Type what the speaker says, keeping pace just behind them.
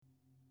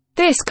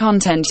This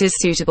content is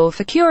suitable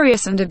for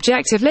curious and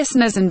objective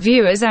listeners and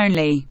viewers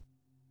only.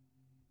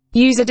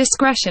 User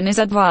discretion is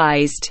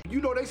advised.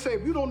 You know, they say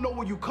if you don't know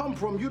where you come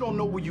from, you don't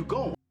know where you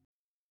going.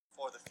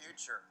 For the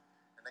future.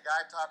 And the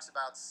guy talks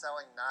about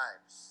selling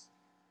knives.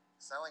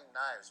 Selling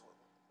knives.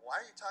 Why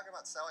are you talking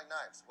about selling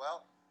knives?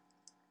 Well,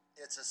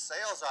 it's a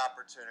sales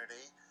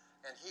opportunity,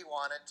 and he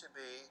wanted to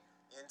be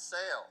in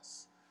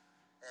sales.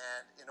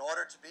 And in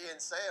order to be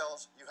in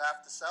sales, you have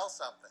to sell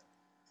something.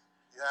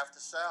 You have to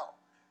sell.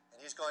 And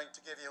he's going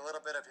to give you a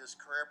little bit of his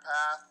career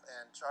path.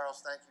 And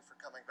Charles, thank you for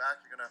coming back.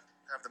 You're going to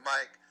have the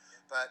mic.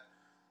 But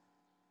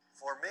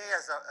for me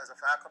as a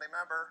faculty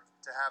member,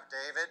 to have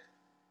David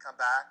come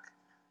back,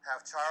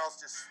 have Charles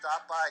just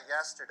stop by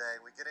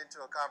yesterday, we get into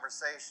a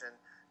conversation.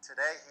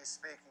 Today he's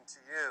speaking to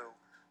you.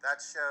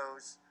 That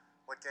shows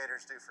what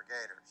Gators do for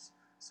Gators.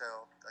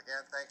 So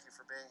again, thank you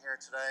for being here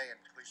today, and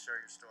please share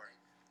your story.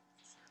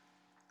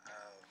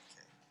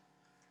 Okay.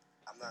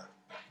 I'm not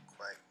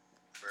quite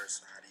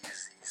versed on how to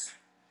use these.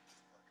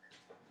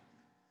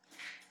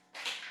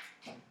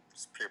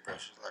 It's peer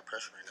pressure. There's a lot of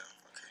pressure right now.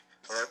 Okay.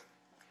 Hello?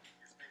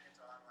 You're speaking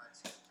to online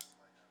students just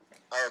like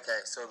that. Oh,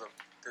 okay. So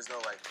there's no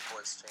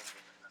voice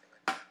changing or nothing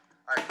like that.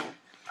 All right, cool.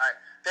 All right.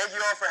 Thank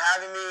you all for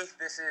having me.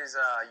 This is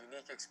a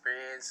unique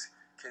experience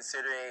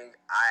considering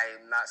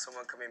I'm not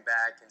someone coming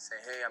back and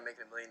saying, hey, I'm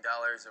making $1 million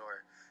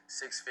or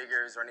 6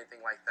 figures or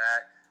anything like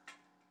that.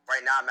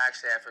 Right now, I'm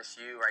actually at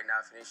FSU. Right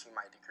now, finishing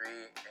my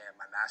degree and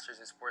my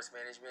master's in sports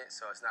management.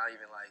 So it's not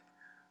even like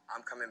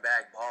I'm coming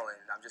back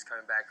balling. I'm just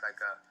coming back like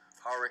a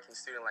hardworking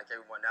student like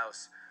everyone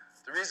else.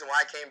 The reason why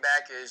I came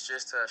back is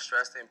just to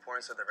stress the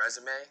importance of the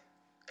resume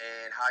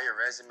and how your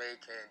resume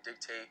can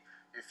dictate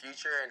your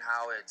future and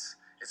how it's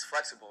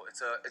flexible. It's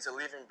a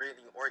living,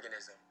 breathing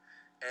organism.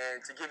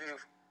 And to give you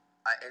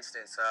an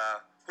instance,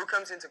 who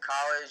comes into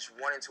college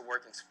wanting to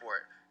work in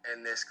sport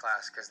in this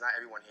class? Because not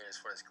everyone here is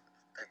for this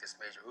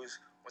major. Who wants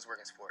to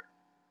work in sport?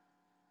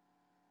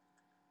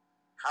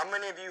 How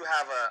many of you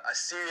have a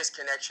serious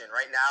connection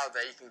right now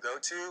that you can go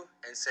to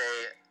and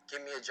say,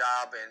 give me a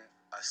job in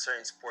a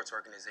certain sports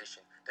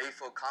organization that you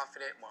feel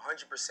confident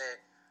 100%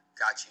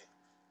 got you?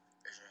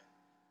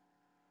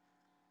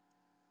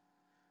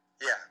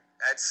 Yeah,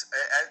 that's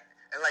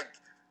and like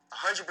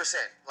 100%,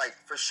 like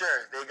for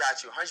sure they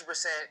got you 100%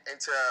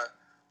 into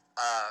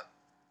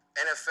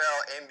NFL,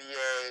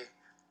 NBA,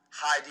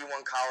 high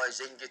D1 college.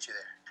 They can get you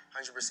there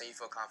 100%. You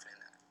feel confident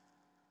in that.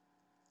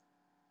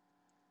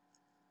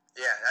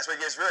 Yeah, that's what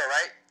gets real,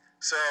 right?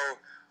 So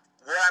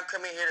what I'm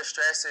coming here to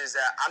stress is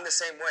that I'm the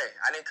same way.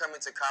 I didn't come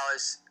into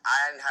college.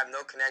 I didn't have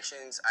no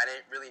connections. I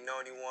didn't really know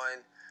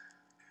anyone.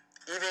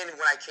 Even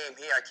when I came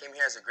here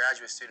as a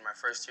graduate student. My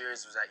first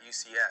years was at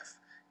UCF.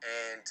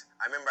 And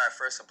I remember I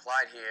first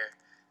applied here,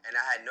 and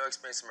I had no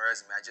experience in my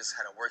resume. I just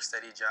had a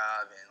work-study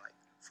job and, like,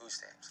 food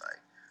stamps.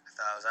 Like, I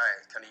thought I was, all right,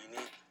 kind of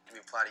unique. Let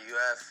me apply to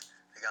UF.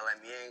 They got to let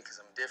me in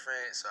because I'm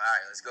different. So, all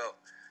right, let's go.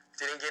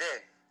 Didn't get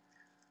in.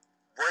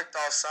 Worked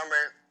all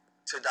summer.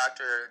 To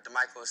Dr.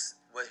 DeMichael's,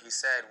 what he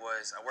said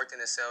was, I worked in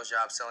a sales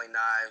job selling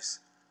knives,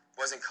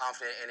 wasn't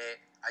confident in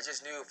it. I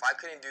just knew if I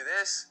couldn't do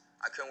this,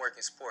 I couldn't work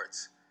in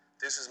sports.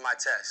 This was my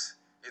test.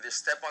 Either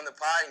step on the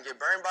pot and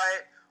get burned by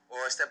it,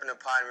 or step in the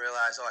pot and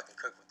realize, oh, I can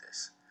cook with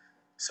this.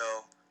 So,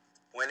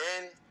 went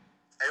in,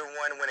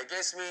 everyone went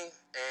against me,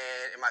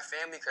 and my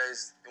family,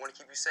 because they want to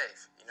keep you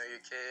safe. You know,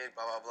 your kid,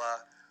 blah, blah,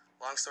 blah.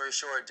 Long story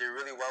short, did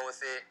really well with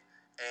it.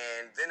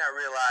 And then I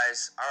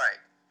realized, all right,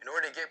 in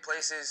order to get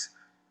places,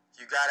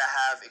 you gotta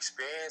have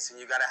experience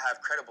and you gotta have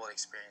credible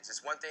experience.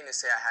 It's one thing to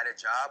say I had a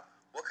job.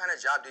 What kind of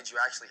job did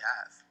you actually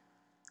have?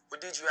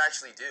 What did you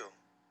actually do?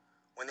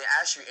 When they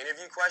ask you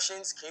interview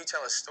questions, can you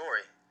tell a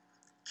story?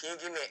 Can you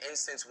give me an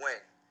instance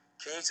win?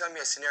 Can you tell me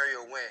a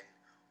scenario win?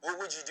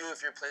 What would you do if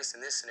you're placed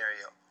in this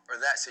scenario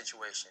or that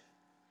situation?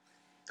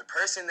 The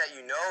person that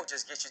you know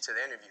just gets you to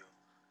the interview.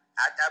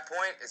 At that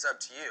point, it's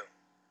up to you.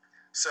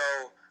 So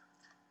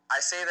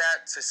I say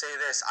that to say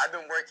this. I've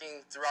been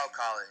working throughout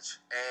college,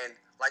 and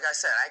like I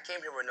said, I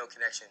came here with no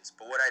connections.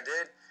 But what I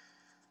did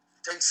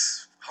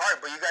takes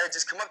heart, but you got to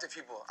just come up to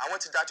people. I went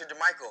to Dr.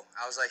 DeMichael.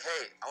 I was like,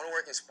 hey, I want to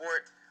work in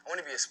sport. I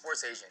want to be a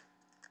sports agent.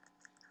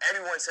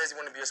 Everyone says they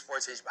want to be a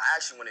sports agent, but I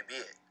actually want to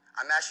be it.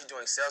 I'm actually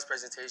doing sales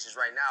presentations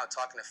right now,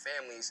 talking to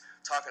families,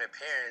 talking to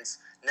parents,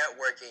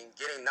 networking,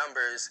 getting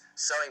numbers,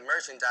 selling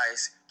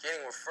merchandise,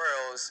 getting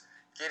referrals,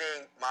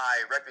 getting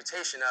my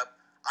reputation up.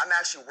 I'm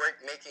actually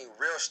making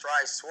real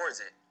strides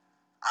towards it.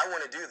 I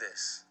want to do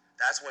this.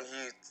 That's when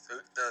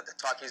the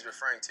talk he's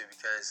referring to,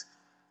 because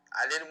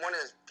I didn't want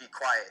to be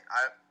quiet.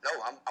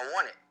 I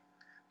want it.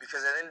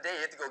 Because at the end of the day,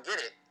 you have to go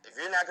get it. If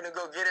you're not going to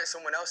go get it,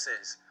 someone else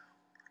is.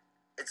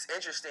 It's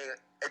interesting.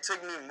 It took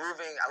me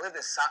moving. I lived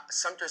in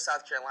Sumter,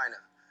 South Carolina.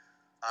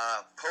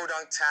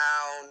 Podunk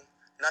town,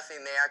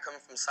 nothing there. I come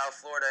from South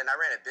Florida, and I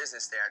ran a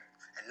business there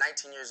at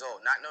 19 years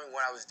old, not knowing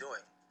what I was doing.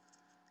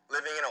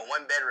 Living in a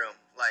one-bedroom,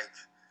 like,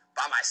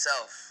 by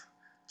myself.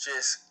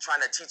 Just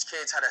trying to teach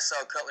kids how to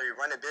sell cutlery,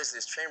 run a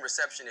business, train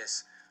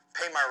receptionists,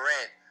 pay my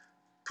rent,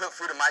 put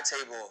food on my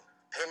table,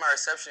 pay my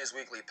receptionist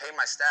weekly, pay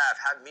my staff,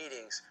 have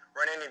meetings,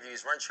 run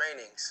interviews, run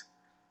trainings.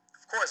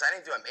 course, I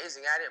didn't do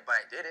amazing at it, but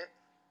I did it.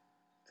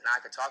 Now I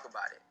can talk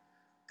about it.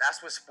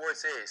 That's what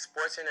sports is.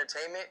 Sports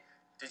entertainment.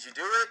 Did you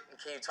do it? And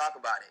can you talk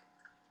about it?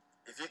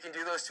 If you can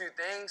do those two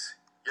things,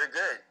 you're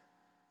good.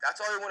 That's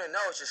all they want to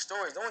know is your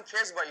stories. No one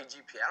cares about your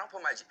GPA.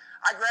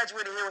 I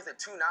graduated here with a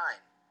 2.9.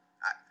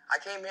 I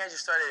came here and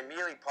just started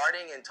immediately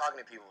partying and talking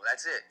to people.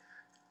 That's it.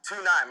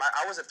 2.9.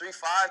 I was a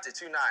 3.5 to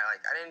 2.9.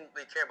 Like, I didn't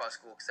really care about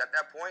school because at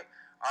that point,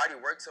 I already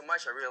worked so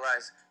much, I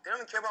realized they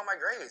don't even care about my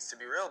grades. To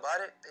be real about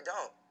it, they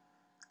don't.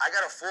 I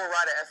got a full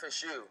ride at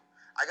FSU.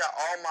 I got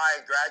all my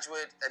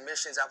graduate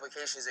admissions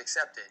applications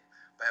accepted.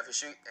 But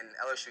FSU and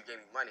LSU gave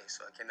me money,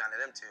 so it came down to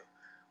them two.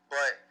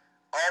 But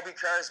all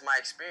because my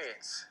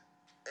experience.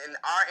 In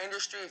our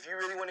industry, if you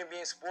really want to be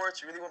in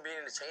sports, you really want to be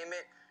in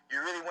entertainment, you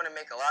really want to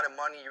make a lot of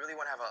money, you really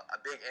want to have a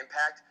big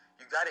impact,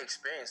 you got to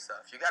experience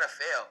stuff. You got to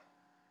fail.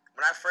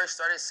 When I first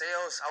started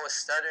sales, I was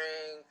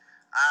stuttering.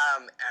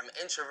 I'm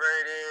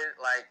introverted.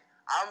 Like,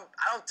 I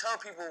don't tell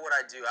people what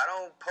I do. I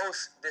don't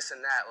post this and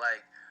that.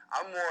 Like,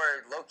 I'm more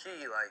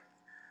low-key. Like,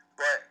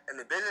 but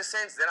in the business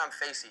sense, then I'm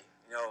facey.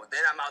 You know,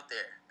 then I'm out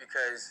there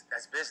because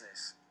that's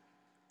business.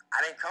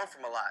 I didn't come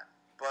from a lot,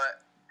 but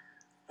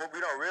what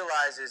we don't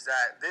realize is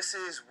that this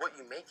is what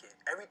you make it.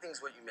 Everything's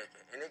what you make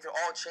it. And it can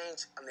all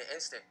change on the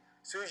instant.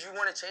 As soon as you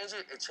want to change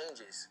it, it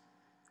changes.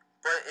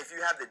 But if you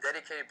have the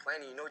dedicated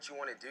plan and you know what you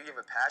want to do, you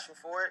have a passion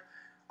for it,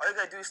 all you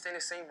got to do is stay in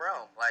the same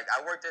realm. Like, I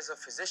worked as a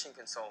physician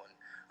consultant.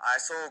 I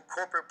sold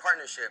corporate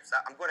partnerships.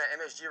 I'm going to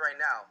MSG right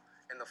now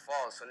in the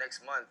fall, so next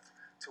month,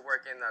 to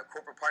work in the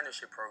corporate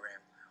partnership program.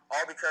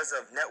 All because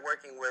of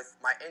networking with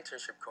my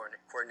internship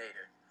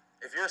coordinator.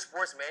 If you're in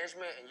sports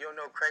management and you don't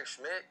know Craig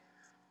Schmidt,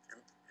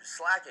 you're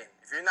slacking.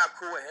 If you're not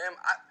cool with him,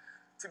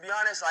 to be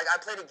honest, like, I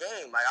play the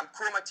game. Like, I'm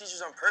cool with my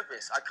teachers on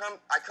purpose. I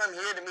come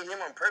here to meet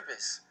him on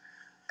purpose.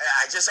 And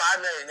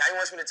now he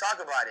wants me to talk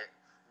about it.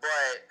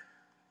 But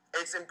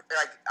it's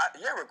like,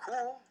 yeah, we're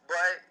cool,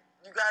 but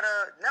you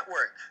gotta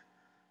network,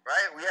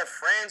 right? We have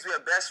friends, we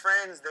have best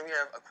friends, then we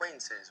have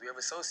acquaintances, we have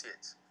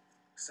associates.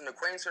 It's an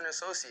acquaintance or an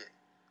associate.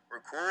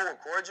 We're cool, we're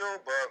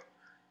cordial, but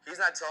he's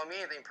not telling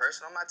me anything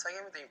personal. I'm not telling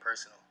him anything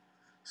personal.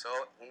 So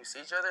when we see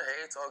each other,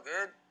 hey, it's all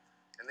good.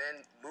 And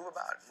then move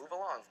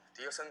along.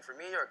 Do you have something for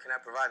me, or can I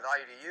provide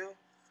value to you?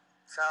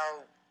 That's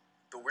how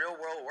the real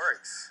world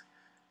works.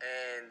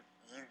 And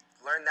you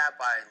learn that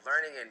by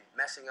learning and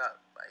messing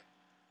up. Like,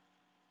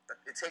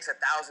 it takes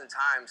 1,000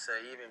 times to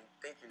even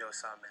think you know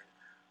something.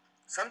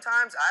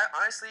 Sometimes,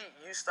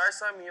 you start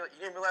something, you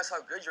didn't realize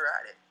how good you're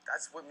at it.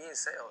 That's what me in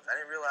sales. I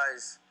didn't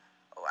realize,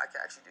 I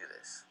can actually do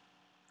this.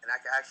 And I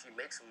can actually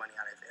make some money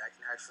out of it. I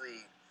can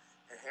actually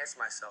enhance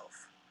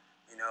myself.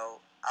 You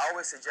know, I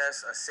always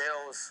suggest a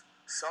sales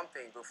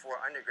something before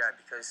undergrad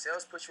because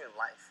sales puts you in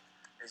life.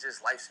 It's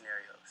just life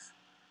scenarios.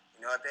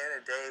 You know, at the end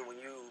of the day, when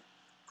you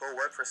go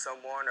work for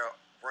someone or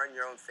run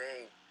your own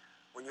thing,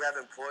 when you have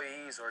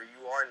employees or you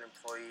are an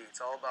employee,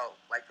 it's all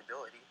about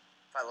likability.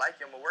 If I like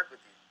you, I'm going to work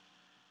with you.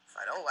 If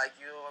I don't like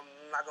you,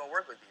 I'm not going to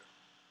work with you.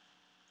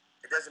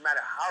 It doesn't matter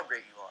how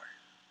great you are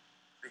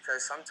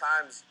because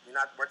sometimes you're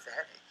not worth the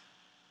headache.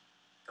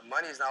 The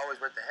money is not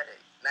always worth the headache.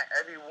 Not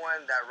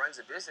everyone that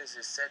runs a business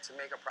is set to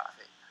make a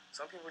profit.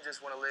 Some people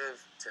just want to live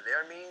to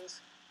their means,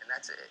 and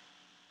that's it.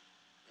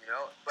 You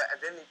know, but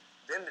then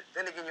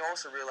again, you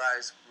also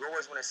realize we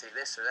always want to say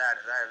this or that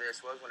or that or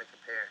this. We always want to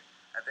compare.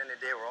 At the end of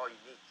the day, we're all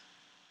unique.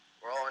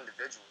 We're all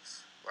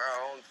individuals. We're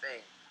our own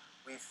thing.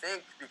 We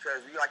think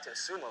because we like to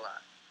assume a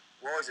lot.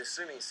 We're always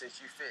assuming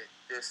since you fit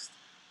this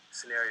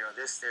scenario,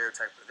 this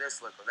stereotype, or this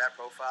look, or that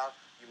profile,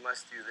 you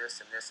must do this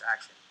and this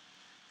action.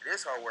 It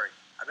is hard work.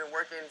 I've been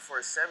working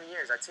for 7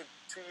 years. I took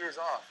 2 years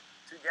off.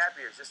 2 gap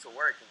years just to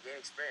work and gain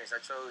experience.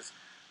 I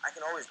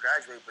can always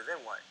graduate, but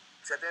then what?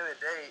 Because at the end of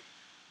the day,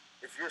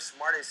 if you're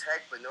smart as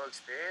heck but no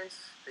experience,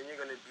 then you're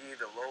going to be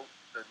the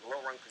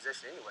low-rung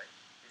position anyway.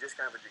 You're just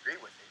going to have a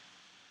degree with it.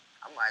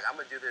 I'm like, I'm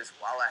going to do this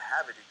while I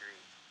have a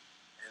degree.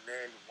 And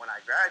then when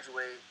I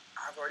graduate,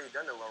 I've already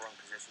done the low-rung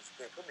positions.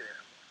 You can't put me there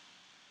anymore.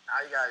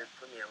 Now you got to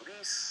put me at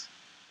least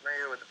right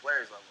here with the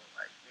players level.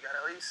 Like, you got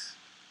to at least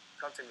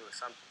come to me with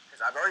something.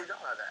 Because I've already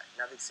done all that,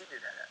 and I've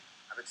exceeded at that.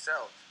 I've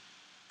excelled.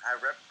 I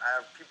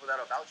have people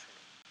that'll vouch for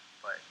me.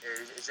 But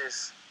it's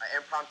just an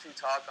impromptu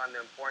talk on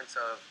the importance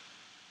of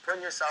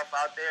putting yourself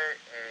out there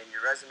and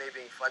your resume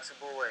being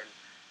flexible. And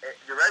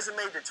your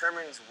resume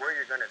determines where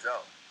you're going to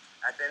go.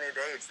 At the end of the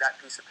day, it's that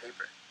piece of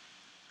paper.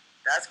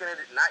 That's going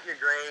to, not your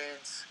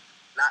grades,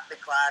 not the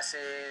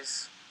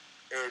classes.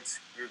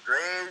 It's your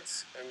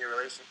grades and your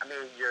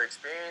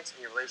experience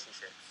and your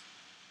relationships.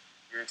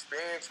 Your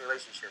experience and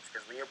relationships.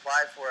 Because when you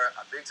apply for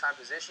a big-time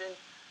position,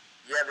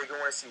 yeah, they're going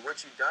to want to see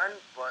what you've done,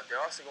 but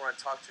they're also going to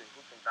talk to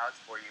who can vouch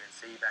for you and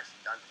say you've actually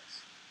done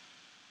this.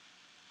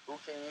 Who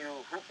can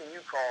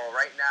you call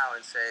right now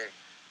and say,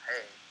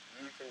 hey,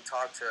 you can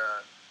talk to,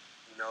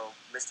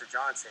 Mr.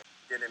 Johnson.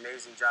 He did an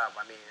amazing job.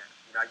 I mean,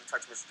 you can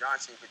talk to Mr.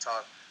 Johnson, you can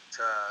talk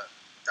to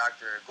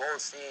Dr.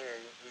 Goldstein,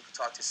 and you can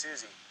talk to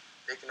Susie.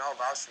 They can all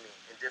vouch for me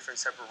in different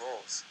separate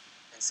roles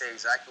and say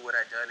exactly what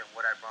I done and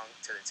what I brought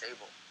to the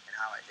table and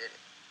how I did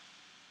it.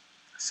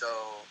 So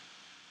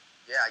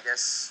yeah, I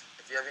guess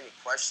if you have any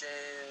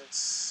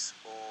questions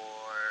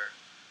or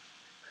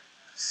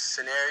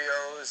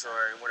scenarios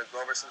or you want to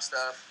go over some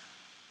stuff,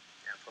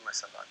 yeah, put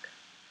myself out there.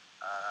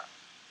 Uh,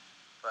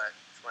 but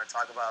if you want to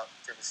talk about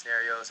different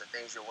scenarios or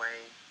things you're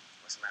weighing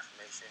with some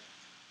affirmation,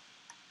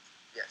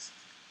 yes.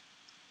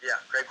 Yeah,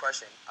 great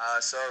question.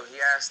 So he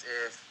asked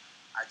if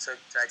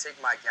did I take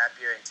my gap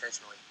year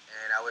intentionally?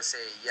 And I would say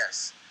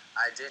yes.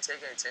 I did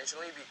take it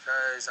intentionally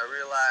because I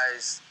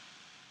realized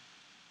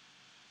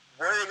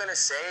what are they gonna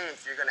say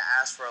if you're gonna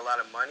ask for a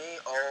lot of money?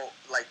 Oh,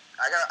 like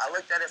I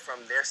looked at it from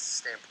their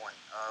standpoint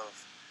of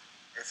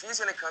if he's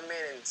gonna come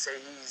in and say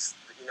he's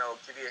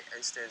give you an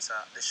instance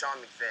the Sean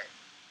McVay.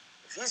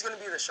 If he's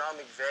gonna be the Sean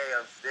McVay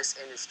of this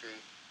industry,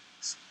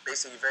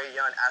 basically very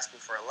young,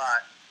 asking for a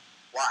lot,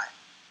 why?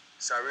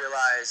 So I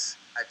realized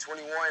at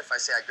 21, if I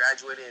say I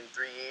graduated in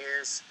 3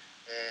 years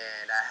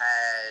and I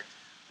had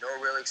no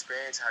real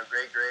experience, I have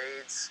great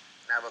grades,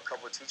 and I have a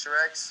couple of teacher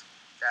X,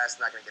 that's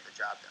not gonna get the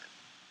job done.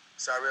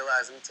 So I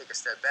realized let me take a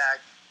step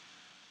back,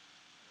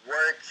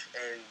 work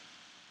and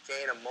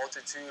gain a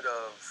multitude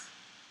of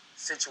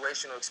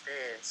situational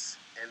experience,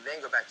 and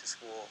then go back to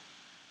school.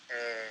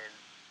 And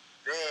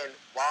then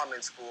while I'm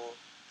in school,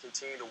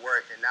 continue to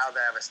work. And now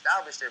that I've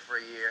established it for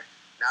a year,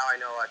 now I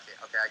know I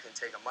can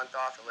take a month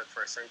off and look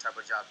for a certain type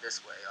of job this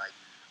way. Like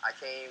I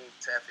came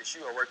to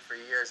FSU, I worked for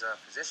a year as a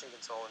physician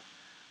consultant.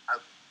 I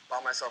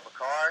bought myself a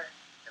car,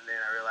 and then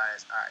I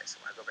realized, all right,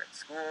 so when I go back to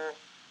school,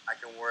 I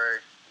can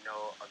work,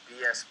 a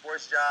BS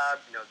sports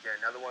job, get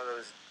another one of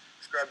those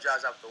scrub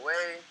jobs out the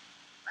way.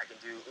 I can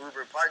do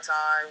Uber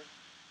part-time,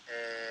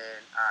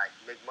 and I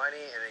can make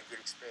money and then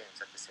get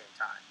experience at the same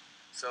time.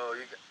 So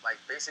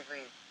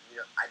basically,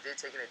 I did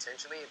take it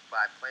intentionally,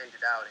 but I planned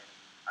it out, and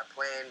I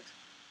planned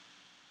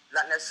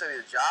not necessarily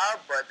the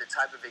job, but the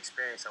type of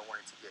experience I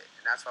wanted to get.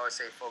 And that's why I would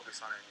say focus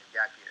on it in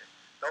your gap year.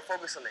 Don't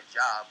focus on the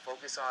job,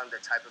 focus on the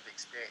type of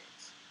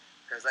experience.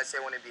 Because let's say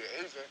I want to be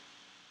an agent,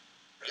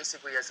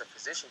 basically as a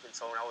physician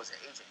consultant, I was an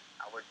agent.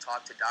 I would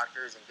talk to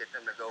doctors and get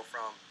them to go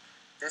from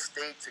this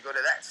state to go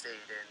to that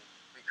state, and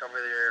we cover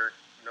their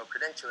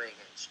credentialing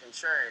and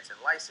insurance and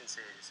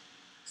licenses.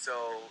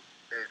 So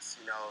it's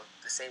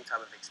the same type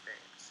of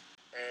experience.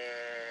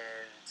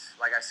 And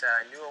like I said,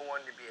 I knew I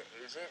wanted to be an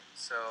agent,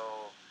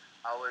 so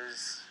I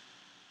was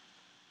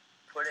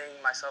putting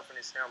myself in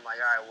this scenario. I'm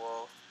like, all right,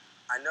 well,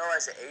 I know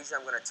as an agent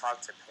I'm gonna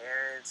talk to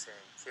parents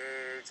and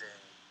kids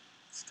and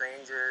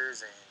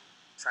strangers and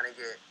trying to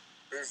get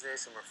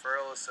business and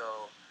referrals.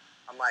 So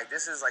I'm like,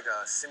 this is like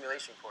a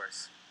simulation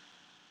course.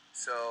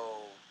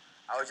 So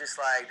I was just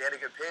like, they had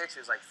a good pitch.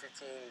 It was like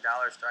 $15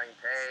 starting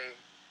pay,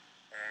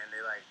 and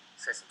they like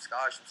said some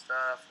scholarship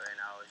stuff, and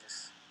I was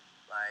just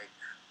like,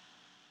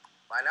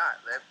 why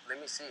not? Let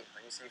me see.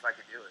 Let me see if I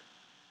could do it.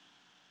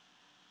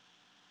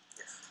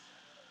 Yes.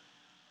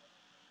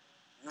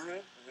 Yeah.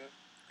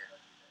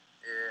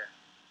 Yeah.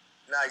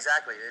 No,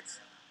 exactly.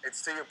 It's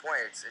to your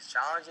point. It's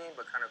challenging,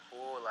 but kind of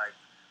cool. Like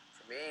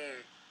for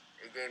me,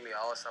 it gave me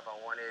all the stuff I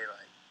wanted.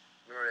 Like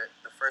remember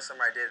the first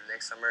summer I did. The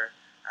next summer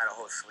I had a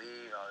whole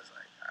sleeve. I was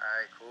like, all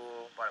right,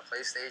 cool. Bought a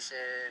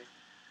PlayStation,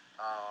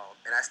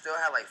 and I still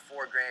had like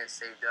 $4 grand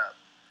saved up.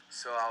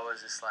 So I was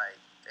just like,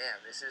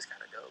 damn, this is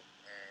kind of dope.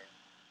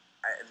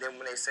 And then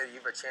when they said you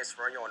have a chance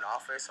to run your own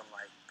office, I'm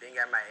like, being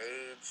at my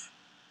age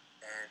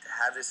and to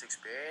have this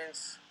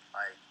experience,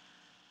 like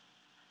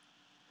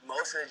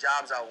most of the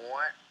jobs I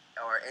want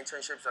or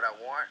internships that I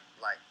want,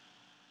 like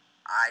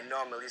I know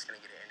I'm at least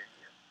gonna get an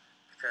interview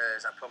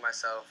because I put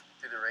myself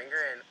through the ringer.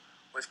 And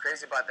what's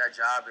crazy about that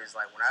job is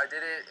like when I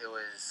did it, it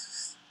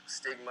was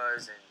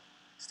stigmas and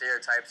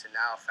stereotypes, and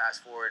now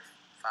fast forward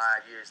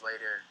 5 years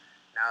later,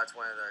 now it's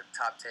one of the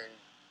top 10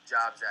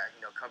 jobs that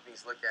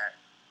companies look at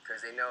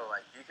because they know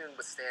like you can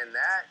withstand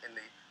that and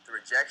the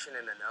rejection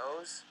and the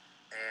no's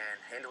and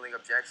handling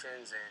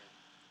objections and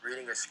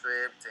reading a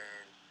script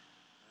and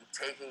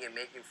taking and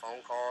making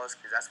phone calls,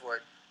 because that's what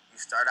you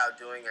start out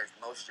doing at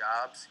most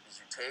jobs is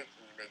you take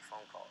and you make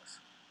phone calls,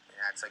 and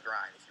that's a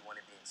grind if you want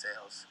to be in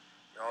sales.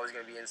 You're always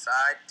going to be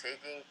inside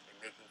taking and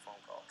making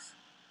phone calls,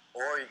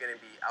 or you're going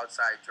to be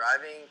outside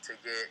driving to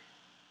get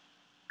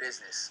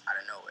business out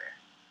of nowhere.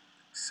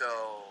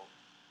 So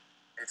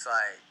it's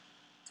like,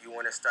 do you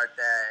want to start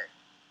that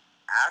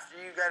after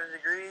you got a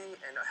degree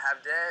and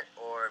have debt,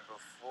 or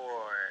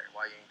before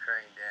while you're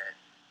incurring debt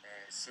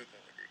and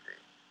seeking a degree?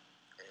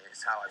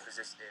 Is how I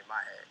positioned it in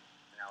my head.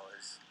 And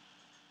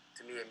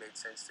to me, it made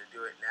sense to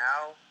do it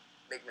now,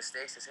 make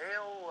mistakes and say, hey,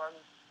 oh, I'm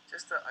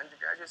just an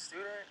undergraduate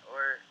student,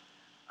 or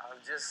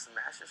I'm just a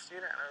master's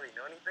student, I don't really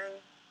know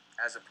anything,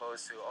 as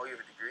opposed to, oh, you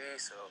have a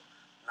degree, so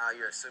now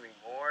you're assuming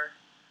more,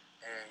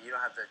 and you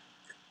don't have the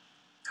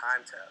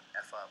time to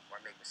F up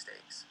or make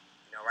mistakes.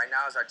 Right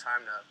now is our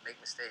time to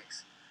make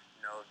mistakes,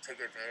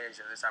 take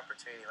advantage of this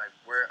opportunity. Like,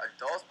 we're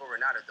adults, but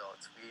we're not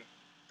adults. We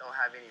don't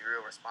have any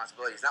real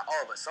responsibilities. Not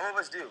all of us. Some of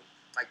us do.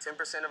 Like 10%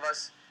 of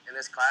us in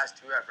this class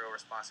do have real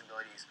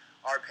responsibilities,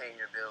 are paying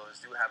your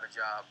bills, do have a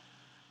job.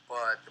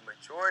 But the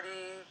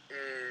majority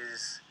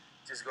is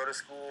just go to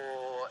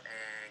school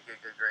and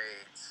get good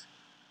grades.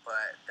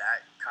 but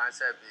that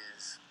concept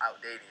is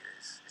outdated.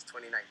 It's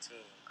 2019.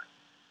 Like,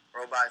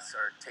 robots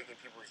are taking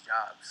people's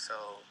jobs.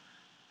 So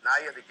now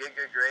you have to get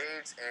good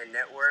grades and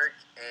network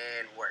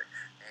and work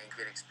and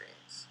get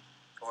experience,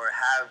 or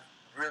have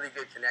really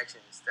good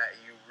connections that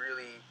you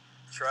really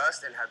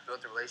trust and have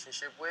built a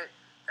relationship with,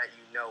 that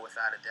you know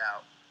without a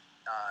doubt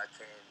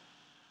can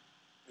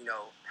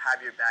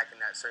have your back in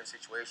that certain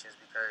situations.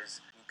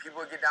 Because when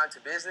people get down to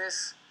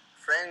business,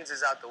 friends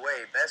is out the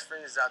way, best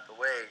friend is out the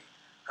way,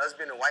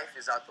 husband and wife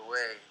is out the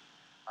way,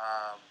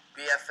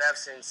 BFF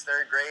since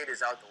third grade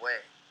is out the way.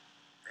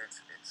 It's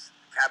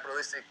a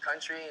capitalistic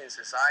country and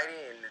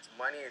society, and it's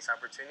money, it's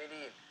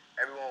opportunity, and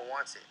everyone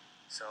wants it.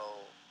 So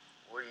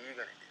what are you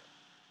gonna do?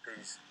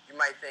 Because you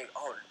might think,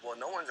 oh, well,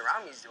 no one's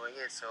around me is doing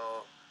it,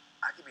 so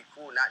I could be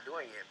cool not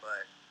doing it.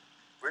 But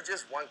we're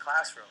just one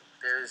classroom.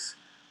 There's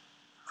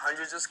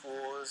hundreds of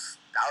schools,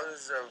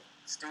 thousands of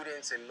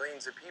students, and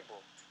millions of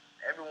people.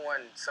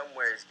 Everyone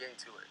somewhere is getting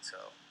to it. So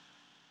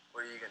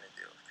what are you gonna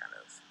do? Kind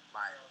of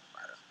my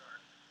motto.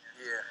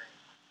 Yeah.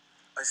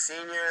 A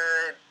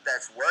senior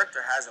that's worked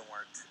or hasn't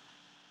worked.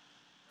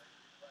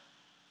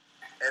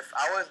 If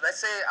I was, let's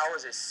say I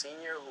was a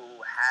senior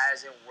who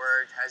hasn't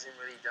worked, hasn't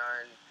really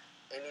done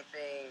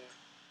anything,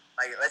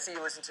 like, let's say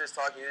you listen to this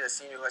talk and you're a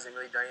senior who hasn't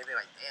really done anything,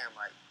 like, damn,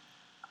 like,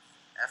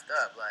 effed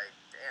up, like,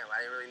 damn, I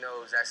didn't really know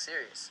it was that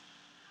serious.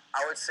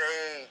 I would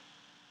say,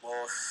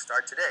 well,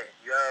 start today.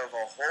 You have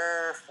a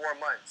whole 4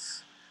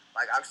 months.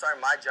 Like, I'm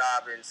starting my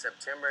job in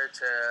September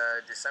to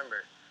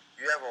December.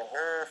 You have a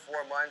whole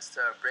 4 months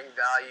to bring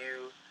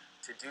value,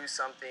 to do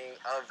something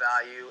of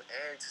value,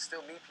 and to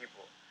still meet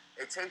people.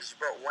 It takes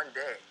but one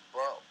day,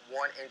 but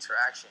one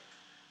interaction.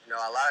 A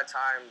lot of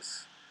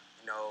times,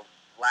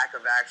 lack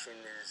of action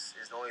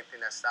is the only thing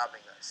that's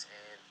stopping us.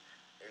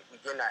 And we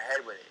get in our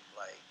head with it.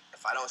 Like,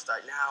 if I don't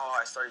start now,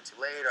 or I started too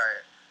late,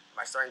 or am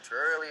I starting too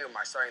early, or am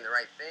I starting the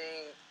right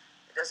thing?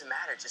 It doesn't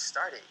matter. Just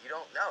start it. You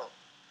don't know.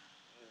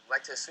 You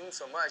like to assume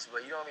so much,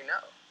 but you don't even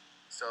know.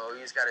 So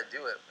you just got to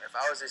do it. If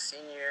I was a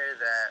senior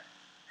that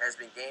has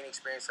been gaining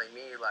experience like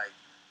me, like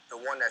the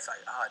one that's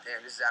like, oh,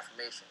 damn, this is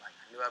affirmation. Like,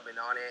 I knew I've been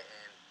on it,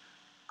 and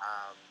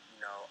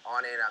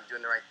on it, I'm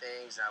doing the right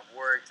things, and I've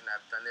worked, and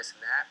I've done this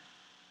and that.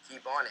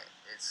 Keep on it.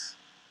 It's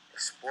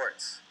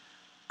sports.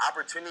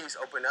 Opportunities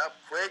open up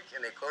quick, and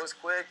they close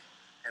quick,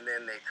 and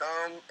then they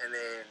come, and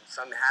then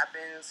something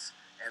happens,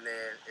 and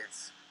then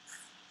it's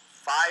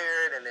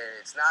fired, and then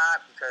it's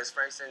not. Because,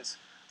 for instance,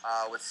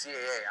 with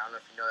CAA, I don't know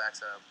if you know,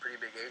 that's a pretty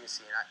big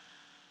agency, and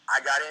I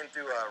got in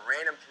through a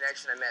random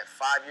connection I met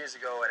 5 years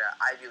ago at an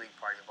Ivy League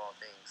party, of all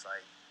things,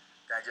 like,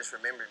 that just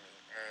remembered me.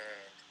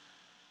 And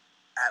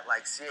at,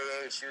 like,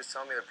 CAA, she was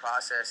telling me the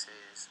process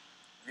is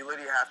you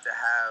literally have to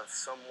have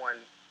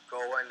someone go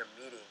in the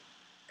meeting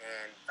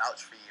and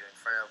vouch for you in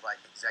front of,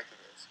 like,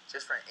 executives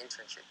just for an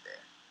internship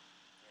there.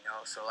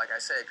 So like I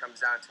said, it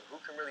comes down to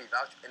who can really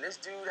vouch. And this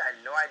dude had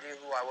no idea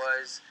who I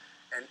was,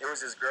 and it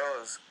was this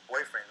girl's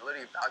boyfriend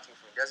literally vouching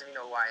for me. Doesn't even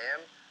know who I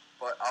am,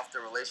 but off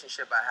the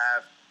relationship I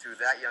have through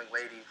that young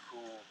lady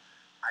who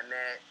I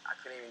met, I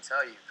couldn't even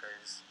tell you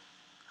because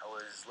I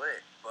was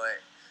lit. But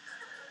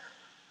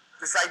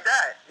it's like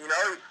that,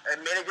 I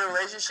made a good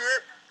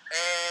relationship,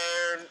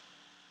 and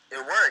it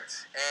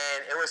worked.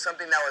 And it was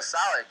something that was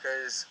solid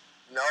because,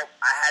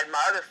 I had my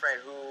other friend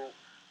who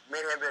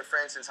me and him have been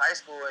friends since high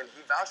school, and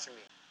he vouched for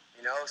me,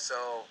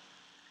 So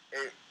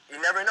you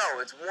never know.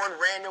 It's one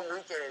random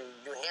weekend in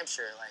New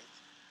Hampshire, like,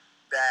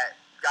 that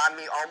got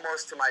me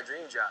almost to my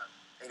dream job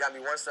and got me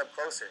one step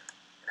closer.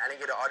 And I didn't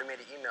get an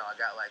automated email. I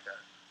got, like, a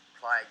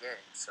apply again.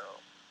 So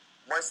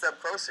one step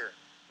closer.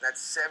 That's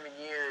 7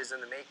 years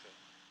in the making.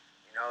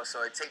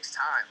 So it takes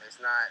time. It's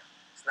not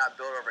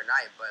built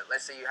overnight. But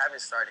let's say you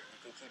haven't started,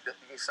 you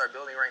can start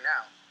building right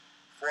now.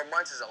 4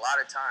 months is a lot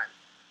of time.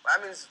 What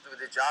happens with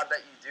the job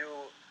that you do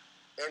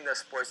in the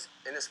sports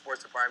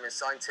department,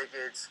 selling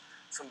tickets,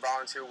 some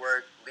volunteer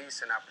work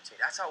leads to an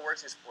opportunity. That's how it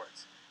works in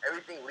sports.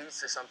 Everything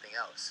leads to something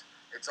else.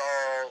 It's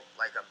all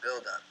like a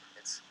build-up.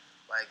 It's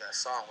like a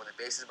song. When the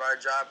bass is about a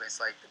job,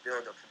 it's like the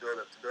build-up, to build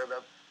up, to build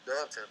up,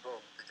 build up to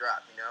boom, the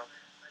drop.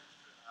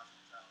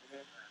 Mm-hmm.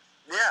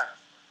 Yeah.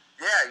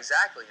 Yeah,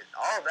 exactly.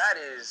 All of that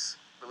is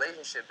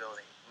relationship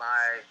building.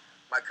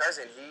 My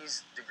cousin,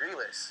 he's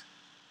degreeless,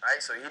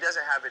 right? So he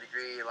doesn't have a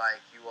degree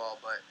like you all,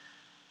 but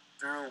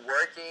through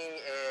working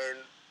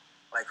in,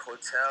 like,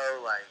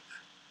 hotel, like,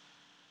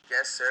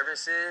 guest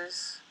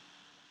services,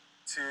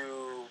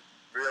 to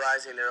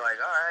realizing they're like,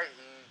 all right,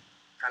 he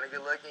kind of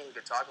good looking, he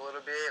could talk a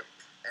little bit,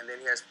 and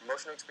then he has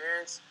promotional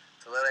experience,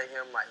 to letting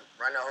him, like,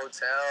 run a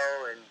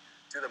hotel and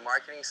do the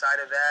marketing side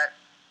of that.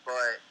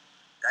 But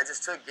that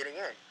just took getting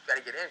in. You got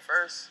to get in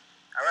first.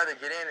 I'd rather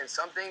get in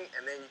something,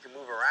 and then you can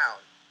move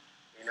around.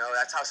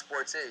 That's how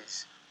sports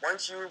is.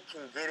 Once you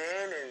can get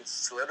in and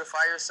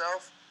solidify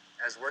yourself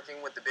as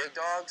working with the big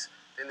dogs,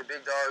 then the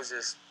big dogs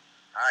just,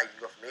 all right, you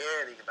can go from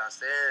here, then you can bounce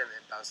there, and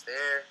then bounce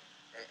there,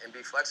 and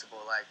be flexible.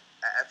 Like,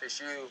 at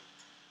FSU,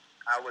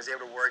 I was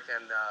able to work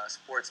in the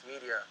sports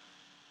media,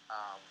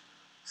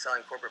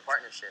 selling corporate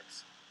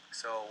partnerships.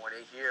 So when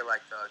they hear,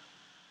 like, the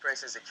for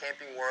instance, the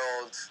Camping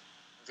World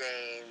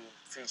game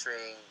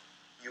featuring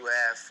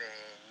UF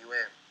and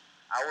UM.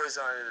 I was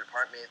on a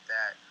department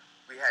that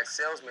we had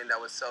salesmen that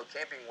would sell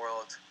Camping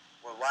World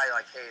worldwide,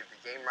 like, hey, the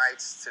game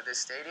rights to this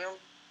stadium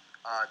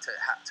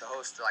to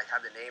host, to like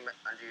have the name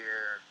under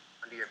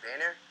your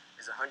banner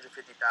is $150,000.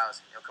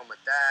 You'll come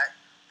with that.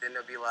 Then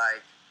they'll be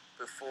like,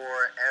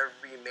 before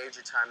every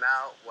major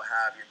timeout, we'll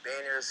have your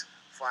banners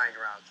flying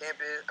around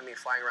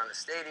flying around the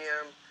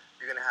stadium.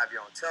 You're gonna have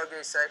your own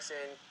tailgate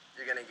section.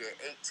 You're gonna get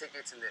 8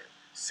 tickets in the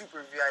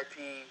super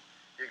VIP.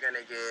 You're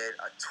gonna get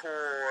a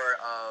tour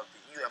of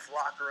the UF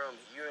locker room,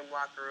 the UM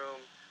locker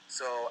room.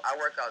 So I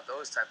work out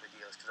those type of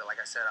deals because, like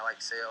I said, I like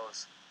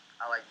sales,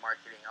 I like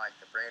marketing, I like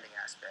the branding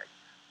aspect.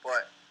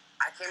 But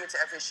I came into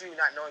FSU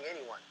not knowing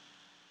anyone.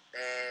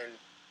 And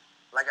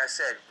like I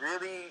said,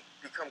 really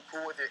become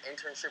cool with your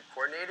internship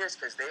coordinators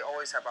because they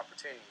always have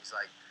opportunities.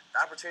 Like,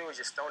 the opportunity was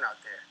just thrown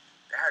out there.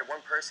 They hired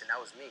one person, that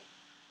was me.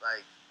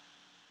 Like,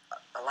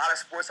 a lot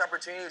of sports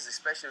opportunities,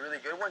 especially really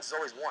good ones, is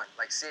always one.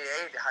 Like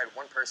CAA, they hired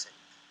one person.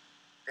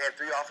 They had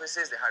 3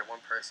 offices, they hired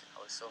one person.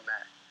 I was so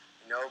mad,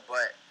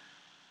 but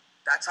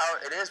that's how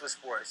it is with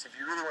sports. If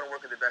you really want to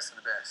work with the best of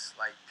the best,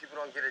 like, people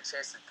don't get a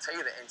chance to tell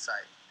you the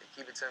insight. They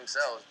keep it to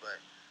themselves, but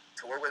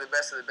to work with the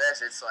best of the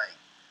best, it's like,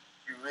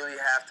 you really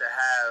have to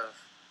have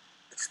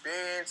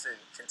experience and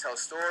can tell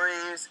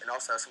stories and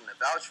also have someone to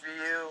vouch for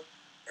you.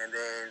 And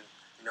then,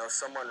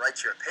 someone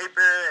writes you a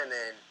paper and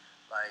then,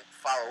 like,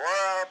 follow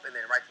up and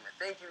then write them a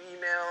thank you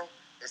email.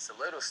 It's the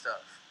little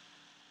stuff.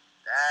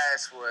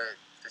 That's what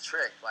the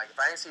trick. Like, if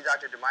I didn't see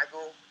Dr.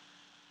 DeMichael,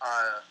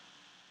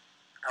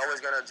 I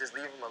was going to just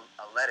leave him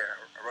a letter.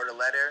 I wrote a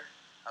letter.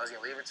 I was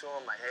going to leave it to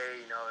him, like,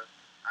 hey, I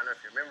don't know if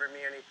you remember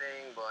me or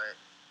anything, but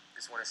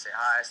just want to say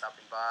hi,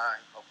 stopping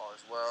by, hope all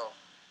is well.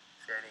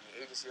 If you had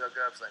any agency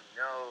hookups, let me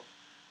know.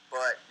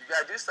 But you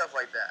gotta do stuff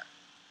like that,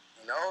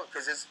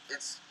 because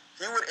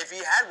he would, if he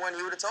had one,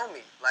 he would have told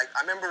me. Like,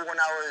 I remember when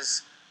I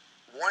was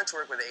wanting to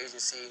work with an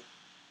agency,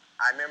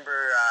 I remember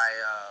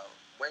I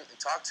went and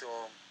talked to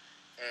him,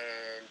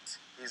 and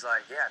he's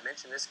like, yeah, I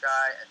mentioned this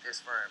guy at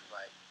this firm,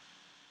 like,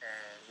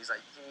 and he's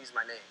like, you can use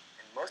my name.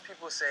 And most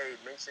people say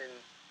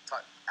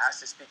ask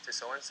to speak to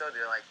so and so.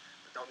 They're like,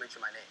 but don't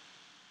mention my name.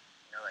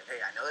 Like, hey,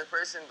 I know this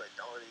person, but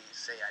don't really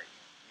say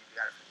you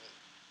got it from me.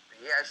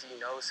 But he actually,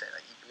 said,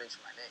 like, you can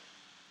mention my name.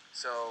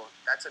 So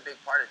that's a big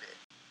part of it.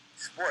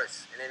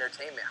 Sports and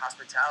entertainment,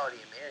 hospitality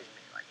and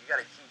management. Like, you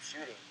got to keep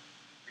shooting.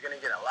 You're going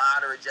to get a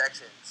lot of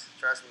rejections.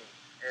 Trust me.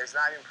 And it's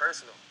not even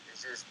personal.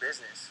 It's just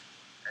business.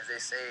 As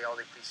they say, all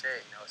the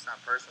cliche, it's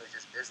not personal, it's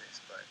just business.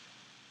 But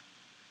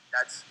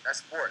that's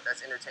sport.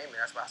 That's entertainment.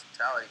 That's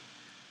hospitality.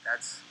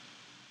 That's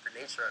the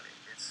nature of it.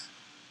 It's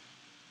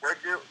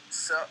work your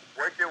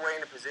way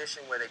in a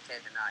position where they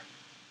can't deny you.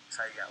 That's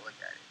how you got to look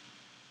at it.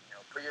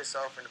 Put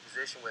yourself in a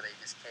position where they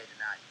just can't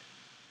deny you.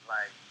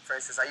 Like, for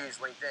instance, I use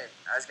LinkedIn.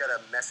 I just got a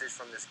message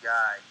from this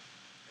guy,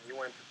 and he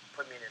wanted to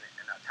put me in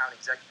an account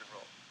executive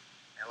role.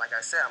 And like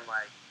I said, I'm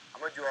like, I'm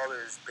going to do all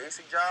this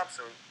basic job,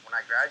 so when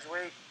I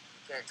graduate,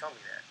 you can't tell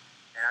me that.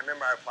 And I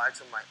remember I applied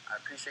to him, like,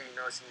 I appreciate you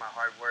noticing my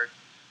hard work.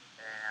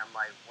 And I'm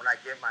like, when I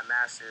get my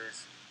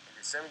master's in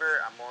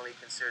December, I'm only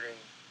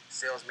considering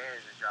sales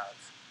manager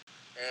jobs.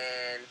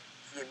 And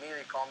he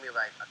immediately called me,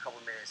 like, a couple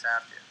minutes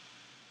after.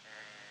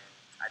 And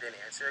I didn't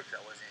answer because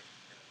I wasn't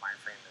in the mind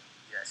frame to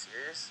be that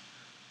serious.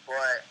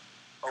 But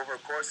over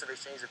a course of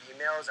exchange of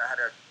emails, I had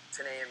a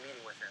 10 a.m.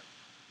 meeting with him,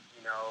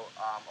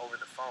 over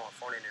the phone, a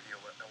phone interview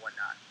and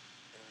whatnot.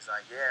 And he's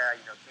like, yeah,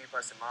 keep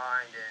us in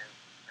mind, and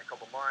in a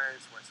couple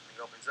months, when something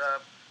opens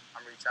up,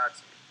 I'm gonna reach out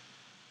to you.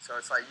 So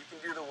it's like, you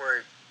can do the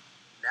work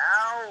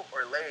now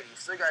or later. You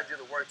still gotta do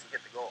the work to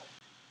get the goal.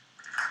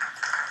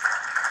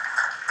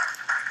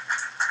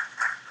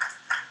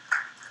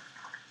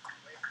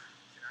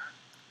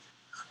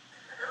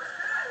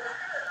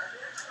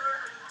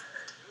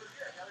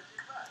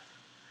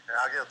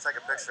 I'll take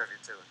a picture of you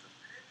too.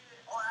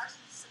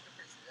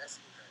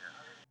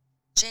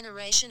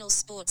 Generational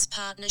Sports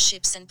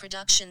Partnerships and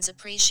Productions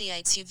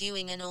appreciates you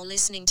viewing and or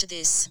listening to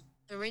this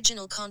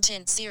original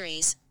content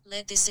series.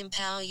 Let this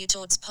empower you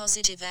towards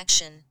positive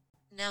action.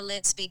 Now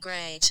let's be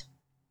great.